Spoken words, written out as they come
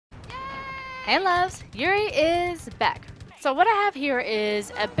Hey loves, Yuri is back. So what I have here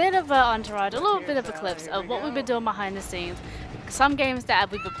is a bit of an entourage, a little bit of a clips of what we've been doing behind the scenes. Some games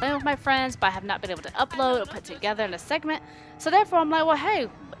that we've been playing with my friends, but I have not been able to upload or put together in a segment. So therefore I'm like, well hey,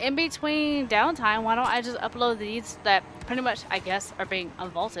 in between downtime, why don't I just upload these that pretty much, I guess, are being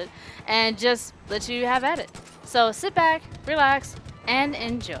unvaulted, and just let you have at it. So sit back, relax, and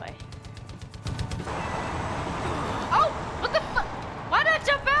enjoy. Oh, what the fuck? Why did I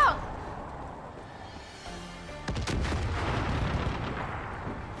jump out?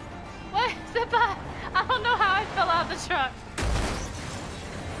 What? Step back. I don't know how I fell out of the truck.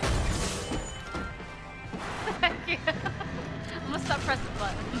 Thank you. I'm gonna stop pressing the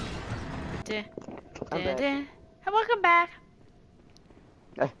button. Hey, welcome back.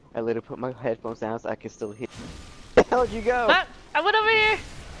 I literally put my headphones down so I could still hear. Where the hell did you go? Oh, I went over here.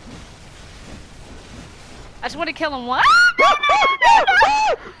 I just want to kill him once. God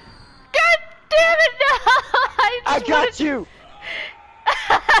damn it, no! I got you!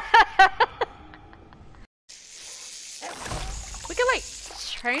 We could like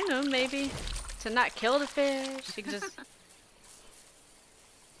train him maybe to not kill the fish. He could just.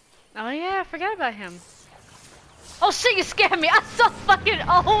 Oh yeah, I forgot about him. Oh shit, you scared me! I'm so fucking.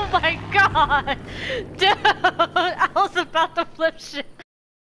 Oh my god, dude! I was about to flip shit.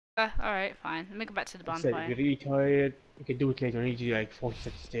 Alright, fine. Let me go back to the bonfire. If you're really tired, you can do it later. I need you like 40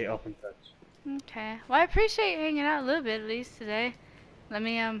 seconds to stay up and such. Okay. Well, I appreciate you hanging out a little bit at least today. Let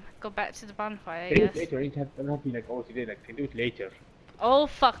me go back to the bonfire, I Do it guess. later. I need to have not be like, oh, today. Like, can do it later. Oh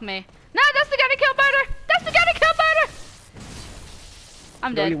fuck me! No, that's the guy that killed Murder! That's the guy that killed Murder!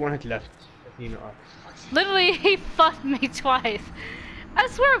 I'm There's dead. only one hit left. You know. Literally, he fucked me twice. I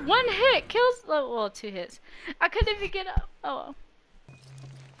swear, one hit kills. Oh, well, 2 hits. I couldn't even get up. Oh well.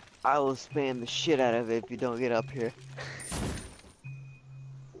 I will spam the shit out of it if you don't get up here.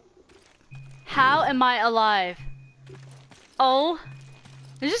 How am I alive? Oh.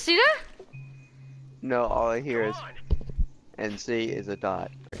 Did you see that? No, all I hear is NC is a dot.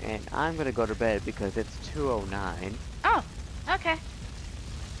 And I'm gonna go to bed because it's 2:09. Oh, okay.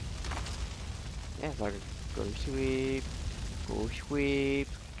 Yeah, so I can go to sleep. Go sleep.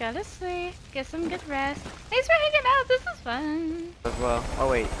 Gotta sleep. Get some good rest. Thanks for hanging out. This is fun. As well. Oh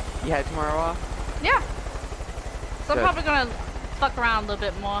wait, you had tomorrow off? Yeah. So I'm Good. probably gonna fuck around a little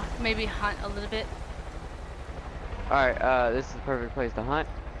bit more. Maybe hunt a little bit. Alright, this is the perfect place to hunt.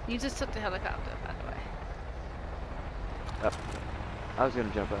 You just took the helicopter, by the way. I was gonna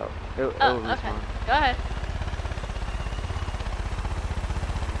jump out. It Oh, will okay. respawn. Go ahead.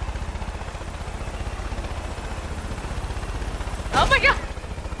 Oh my god!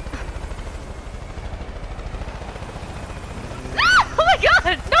 Ah! Oh my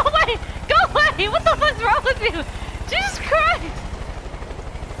god! No way! Go away! What the fuck's wrong with you? Jesus Christ!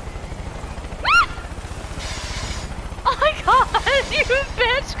 Ah! Oh my god! You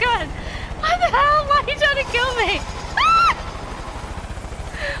bitch gun! What the hell? Why are you trying to kill me? Ah!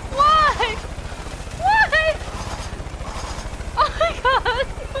 Why? Why? Oh my god!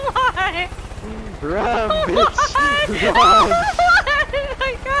 Why? Run, bitch! Why? Run! Oh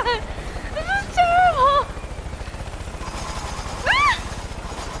my god! This is terrible! Ah!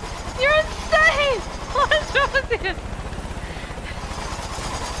 You're insane! What is wrong with you?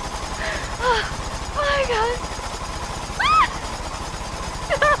 Oh my god! Ah!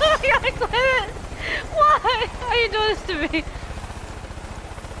 Oh my god, quit it! Why are you doing this to me?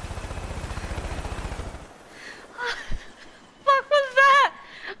 Fuck was that?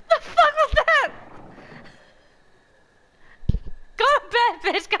 The fuck was that? Go to bed,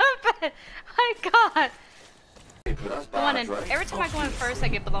 bitch. Go to bed. My God. Going in. Every time I go in first, I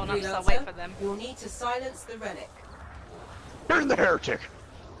get blown up, so I wait for them. You'll need to silence the relic. Burn the heretic!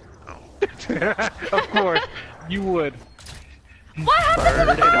 Of course, you would. What happened to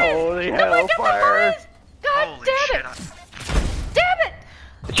the Burn in vines? holy Nobody got the hellfire! vines. God Holy damn shit, it! Damn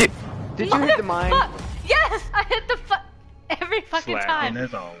it! Did you hit the mine? Motherfuck. Yes, I hit the every fucking time. Slacking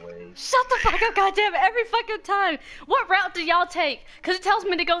as always. Shut the fuck up, goddamn it! Every fucking time. What route do y'all take? Cause it tells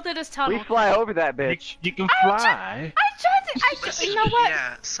me to go through this tunnel. We fly over that bitch. You can I fly. tried to. You know what?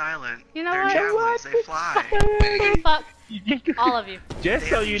 Yeah, silent. You know They're what? javelins, they fly. Fuck all of you. Just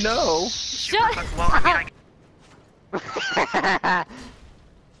so you know. Super fuck- well, I mean,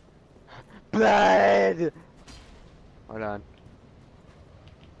 Blood! Hold on.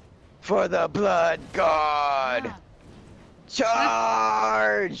 For the blood god! Ah.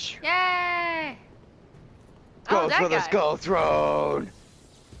 Charge! Yay! Go Oh, that for the guy. skull throne!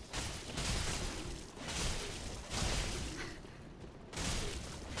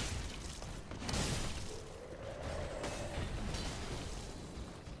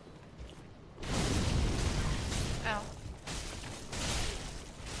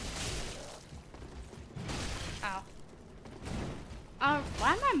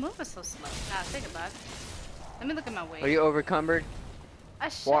 moving so slow? Nah, think about it. Let me look at my weight. Are you overcumbered? I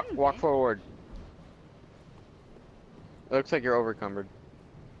shouldn't Walk be. forward. It looks like you're overcumbered.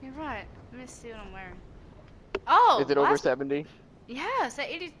 You're right. Let me see what I'm wearing. Oh! Is it over 70? Yes, at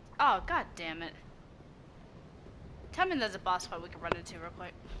 80. Oh, god damn it. Tell me there's a boss fight we can run into real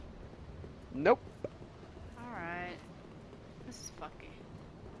quick. Nope. Alright. This is fucky.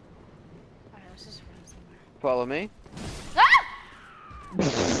 Alright, let's just run somewhere. Follow me. Ah! What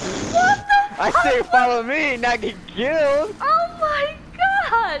the I fuck? say follow me, not get killed. Oh my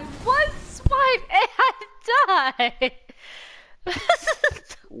god! One swipe and I die!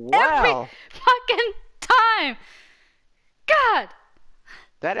 Wow. Every fucking time! God!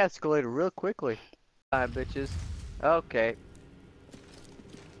 That escalated real quickly. Hi, bitches. Okay.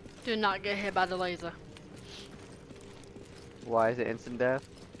 Do not get hit by the laser. Why is it instant death?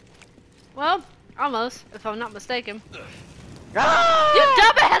 Well, almost, if I'm not mistaken. Ah! You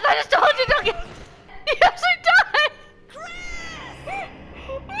dumbass! I just told you don't get. You actually died!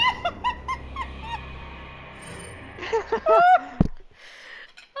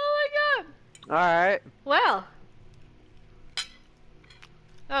 Oh my god! Alright. Well.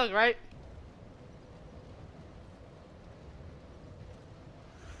 That was great.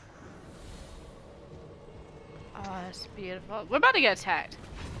 Oh, that's beautiful. We're about to get attacked.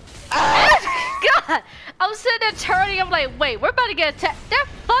 God! I was sitting there turning, I'm like, wait, we're about to get attacked. That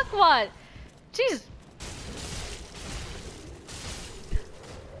fuck what? Jesus.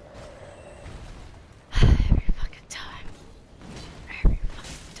 Every fucking time. Every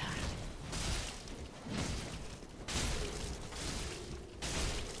fucking time.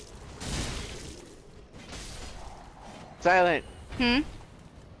 Silent. Hmm?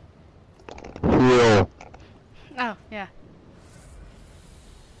 Real. Oh, yeah.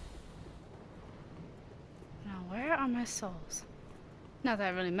 Now, where are my souls? Not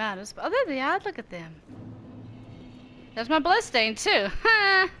that it really matters, but oh, there they are. Look at them. There's my blood stain, too.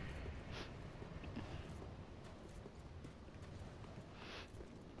 Ha!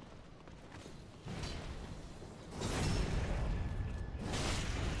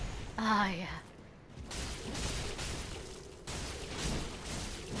 Ah, yeah.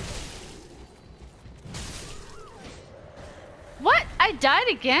 What? I died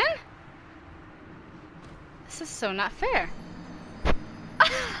again? This is so not fair.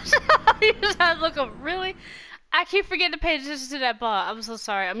 You just had to look up, really? I keep forgetting to pay attention to that ball. I'm so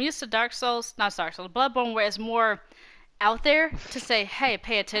sorry. I'm used to Dark Souls, not Dark Souls, Bloodborne, where it's more out there to say, hey,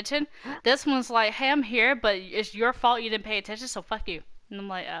 pay attention. This one's like, hey, I'm here, but it's your fault you didn't pay attention, so fuck you. And I'm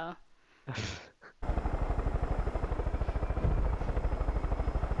like, oh.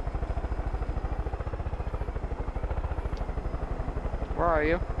 Where are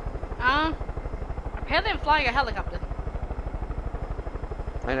you? Apparently I'm flying a helicopter.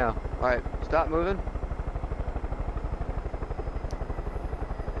 I know. Alright, stop moving.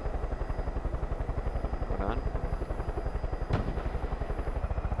 Hold on.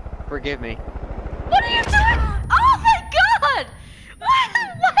 Forgive me. What are you doing? Oh my god!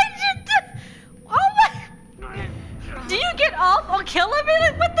 What did you do? Oh my... Do you get off on killing me?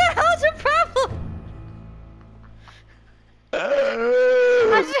 Like, what the hell's your problem?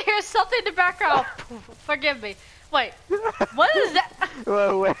 I just hear something in the background. Forgive me. Wait, what is that?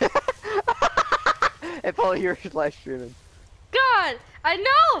 Whoa, wait. If all you're live streaming. God, I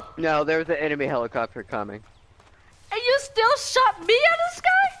know! No, there's an enemy helicopter coming. And you still shot me out of the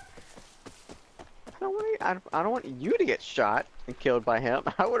sky? I don't want you to get shot and killed by him.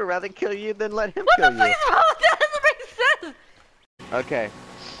 I would have rather kill you than let him What kill the fuck you. is wrong with that? Doesn't make sense! Okay.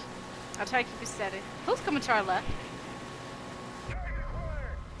 I'll try to keep you steady. Who's coming to our left?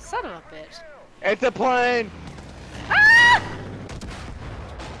 Son of a bitch. It's a plane! Ah!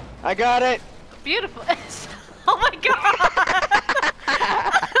 I got it! Beautiful. Oh my god!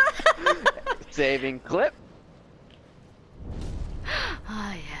 Saving clip.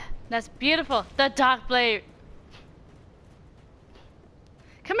 Oh yeah, that's beautiful. The Dark Blade.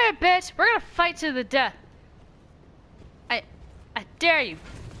 Come here, bitch. We're gonna fight to the death. I dare you.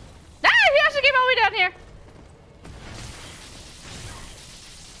 Ah! He actually came all the way down here.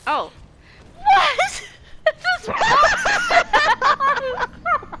 Oh. What? This is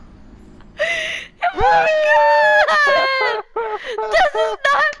Oh my god! This is